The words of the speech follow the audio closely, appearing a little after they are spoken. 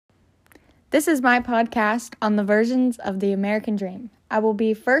This is my podcast on the versions of the American Dream. I will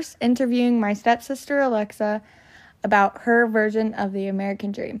be first interviewing my stepsister Alexa about her version of the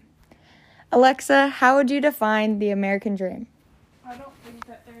American Dream. Alexa, how would you define the American Dream? I don't think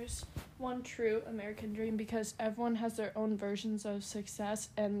that there's one true American dream because everyone has their own versions of success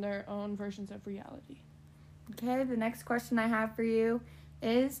and their own versions of reality. Okay, the next question I have for you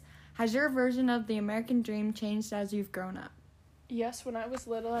is, has your version of the American Dream changed as you've grown up? Yes, when I was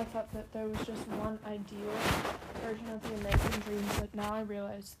little, I thought that there was just one ideal version of the American dream, but now I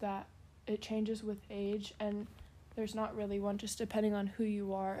realize that it changes with age and there's not really one, just depending on who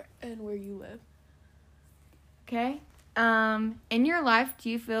you are and where you live. Okay. In your life, do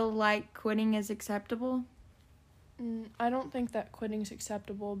you feel like quitting is acceptable? I don't think that quitting is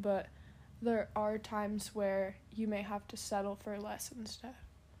acceptable, but there are times where you may have to settle for less instead.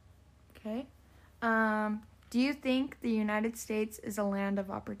 Okay. Do you think the United States is a land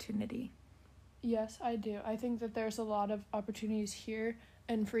of opportunity? Yes, I do. I think that there's a lot of opportunities here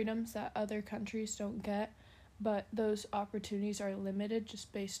and freedoms that other countries don't get, but those opportunities are limited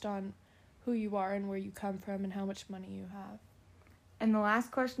just based on who you are and where you come from and how much money you have. And the last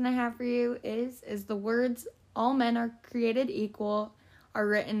question I have for you is the words, all men are created equal, are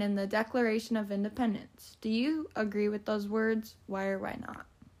written in the Declaration of Independence. Do you agree with those words? Why or why not?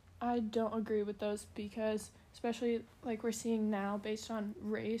 I don't agree with those because, especially like we're seeing now, based on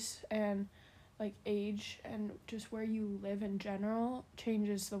race and like age and just where you live in general,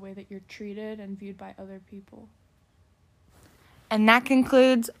 changes the way that you're treated and viewed by other people. And that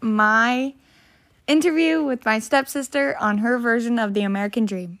concludes my interview with my stepsister on her version of the American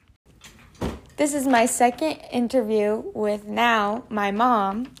Dream. This is my second interview with now my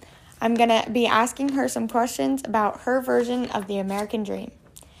mom. I'm going to be asking her some questions about her version of the American Dream.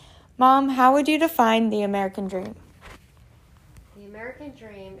 Mom, how would you define the American Dream? The American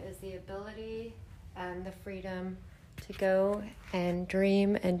Dream is the ability and the freedom to go and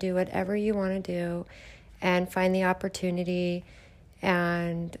dream and do whatever you want to do and find the opportunity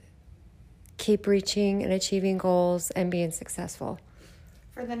and keep reaching and achieving goals and being successful.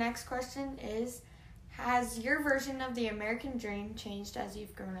 For the next question is, has your version of the American Dream changed as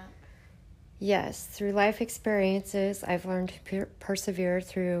you've grown up? Yes, through life experiences, I've learned to persevere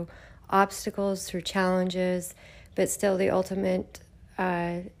through obstacles, through challenges, but still the ultimate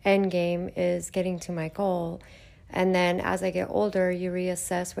end game is getting to my goal. And then as I get older, you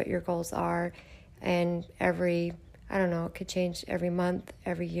reassess what your goals are, and it could change every month,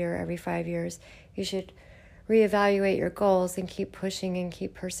 every year, every 5 years. You should reevaluate your goals and keep pushing and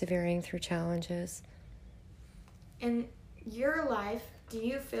keep persevering through challenges. In your life, do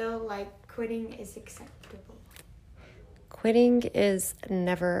you feel like quitting is acceptable? Quitting is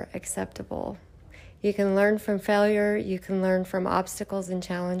never acceptable. You can learn from failure, you can learn from obstacles and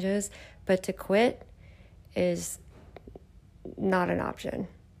challenges, but to quit is not an option.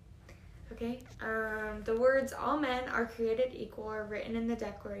 Okay. The words, all men are created equal, are written in the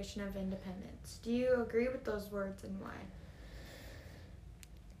Declaration of Independence. Do you agree with those words and why?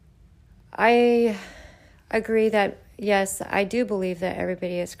 I agree that, yes, I do believe that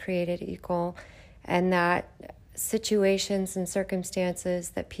everybody is created equal and that situations and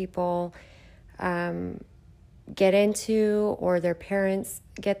circumstances that people get into or their parents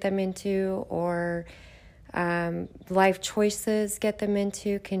get them into or life choices get them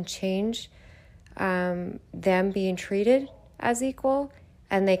into can change them being treated as equal,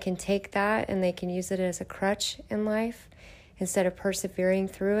 and they can take that and they can use it as a crutch in life instead of persevering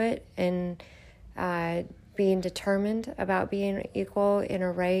through it and being determined about being equal in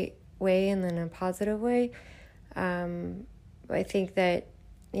a right way and then in a positive way. I think that,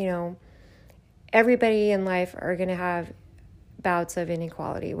 everybody in life are going to have bouts of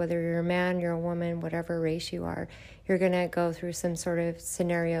inequality. Whether you're a man, you're a woman, whatever race you are, you're going to go through some sort of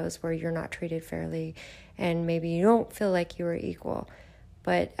scenarios where you're not treated fairly and maybe you don't feel like you are equal.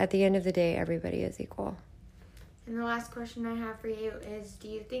 But at the end of the day, everybody is equal. And the last question I have for you is, do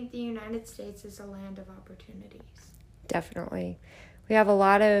you think the United States is a land of opportunities? Definitely. We have a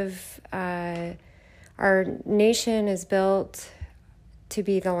lot of, our nation is built to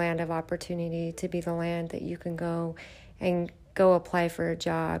be the land of opportunity, to be the land that you can go and go apply for a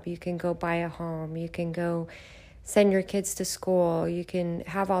job. You can go buy a home. You can go send your kids to school. You can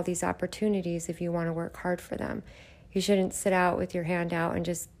have all these opportunities if you want to work hard for them. You shouldn't sit out with your hand out and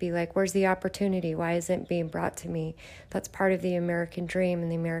just be like, where's the opportunity? Why isn't it being brought to me? That's part of the American dream and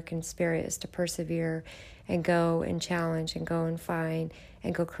the American spirit, is to persevere and go and challenge and go and find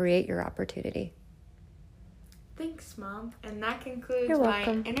and go create your opportunity. Thanks, Mom. And that concludes You're my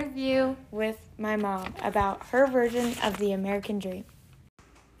welcome. interview with my mom about her version of the American Dream.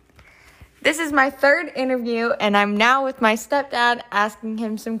 This is my third interview, and I'm now with my stepdad asking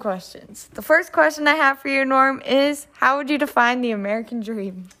him some questions. The first question I have for you, Norm, is how would you define the American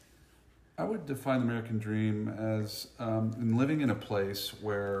dream? I would define the American dream as in living in a place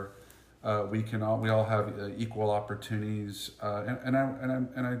where we all have equal opportunities, and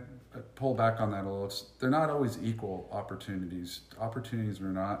I pull back on that a little. They're not always equal opportunities. Opportunities are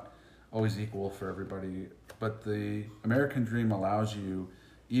not always equal for everybody, but the American dream allows you,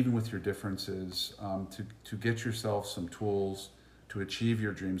 even with your differences, to get yourself some tools to achieve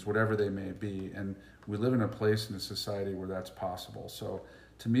your dreams, whatever they may be. And we live in a place in a society where that's possible. So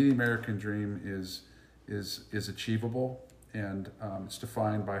to me, the American dream is achievable, and it's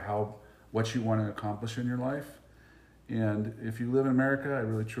defined by what you want to accomplish in your life. And if you live in America, I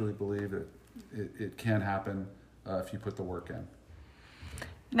really truly believe that it can happen if you put the work in.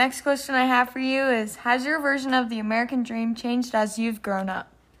 Next question I have for you is, has your version of the American dream changed as you've grown up?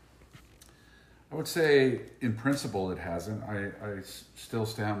 I would say, in principle, it hasn't. I still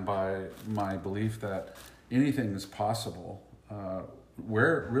stand by my belief that anything is possible,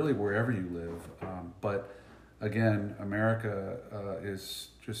 wherever you live. But again, America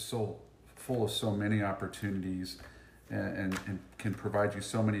is just so full of so many opportunities, and can provide you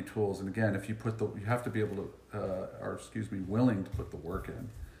so many tools. And again, if you have to be able to, willing to put the work in.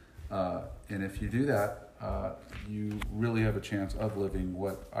 And if you do that, you really have a chance of living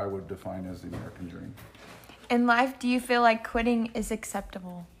what I would define as the American dream. In life, do you feel like quitting is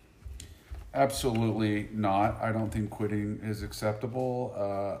acceptable? Absolutely not. I don't think quitting is acceptable.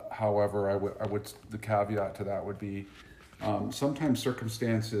 However, the caveat to that would be sometimes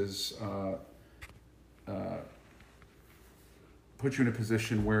circumstances put you in a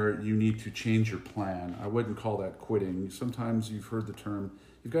position where you need to change your plan. I wouldn't call that quitting. Sometimes you've heard the term,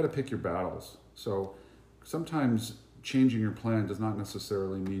 you've got to pick your battles. So sometimes changing your plan does not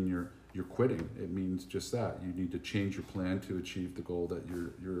necessarily mean you're quitting. It means just that. You need to change your plan to achieve the goal that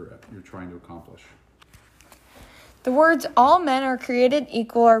you're trying to accomplish. The words "all men are created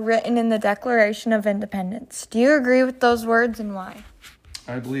equal" are written in the Declaration of Independence. Do you agree with those words, and why?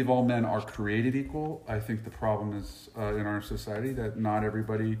 I believe all men are created equal. I think the problem is in our society that not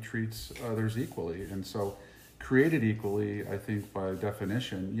everybody treats others equally. And so created equally, I think by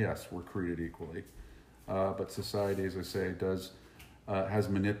definition, yes, we're created equally. But society, as I say, has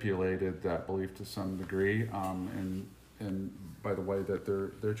manipulated that belief to some degree, and by the way that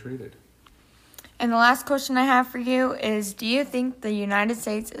they're treated. And the last question I have for you is, do you think the United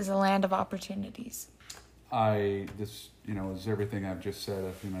States is a land of opportunities? Is everything I've just said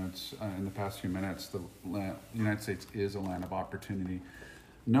a few minutes in the past few minutes. The United States is a land of opportunity.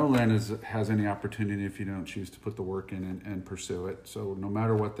 No land has any opportunity if you don't choose to put the work in and pursue it. So no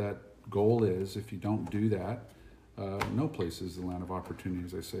matter what that goal is, if you don't do that, no place is the land of opportunity,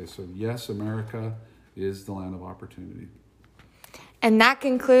 as I say. So yes, America is the land of opportunity. And that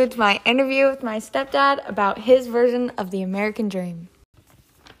concludes my interview with my stepdad about his version of the American dream.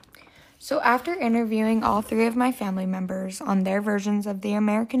 So after interviewing all three of my family members on their versions of the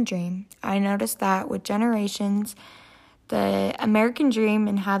American dream, I noticed that with generations, the American dream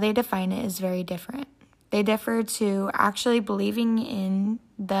and how they define it is very different. They differ to actually believing in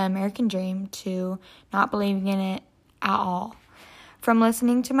the American dream to not believing in it at all. From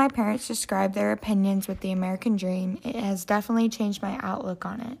listening to my parents describe their opinions with the American dream, it has definitely changed my outlook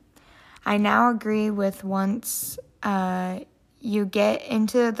on it. I now agree with once you get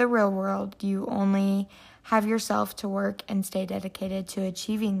into the real world, you only have yourself to work and stay dedicated to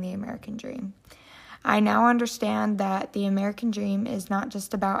achieving the American dream. I now understand that the American dream is not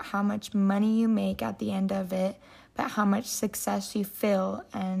just about how much money you make at the end of it, but how much success you feel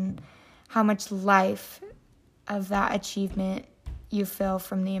and how much life of that achievement you feel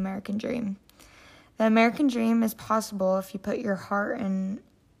from the American dream. The American dream is possible if you put your heart and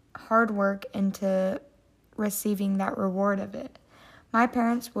hard work into receiving that reward of it. My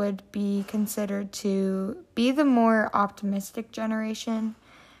parents would be considered to be the more optimistic generation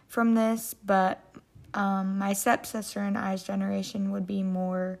from this, but my stepsister and I's generation would be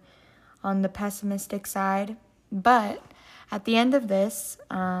more on the pessimistic side. But at the end of this,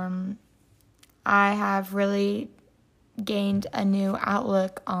 I have really gained a new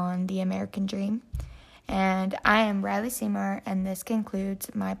outlook on the American dream. And I am Riley Seymour, and this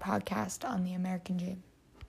concludes my podcast on the American dream.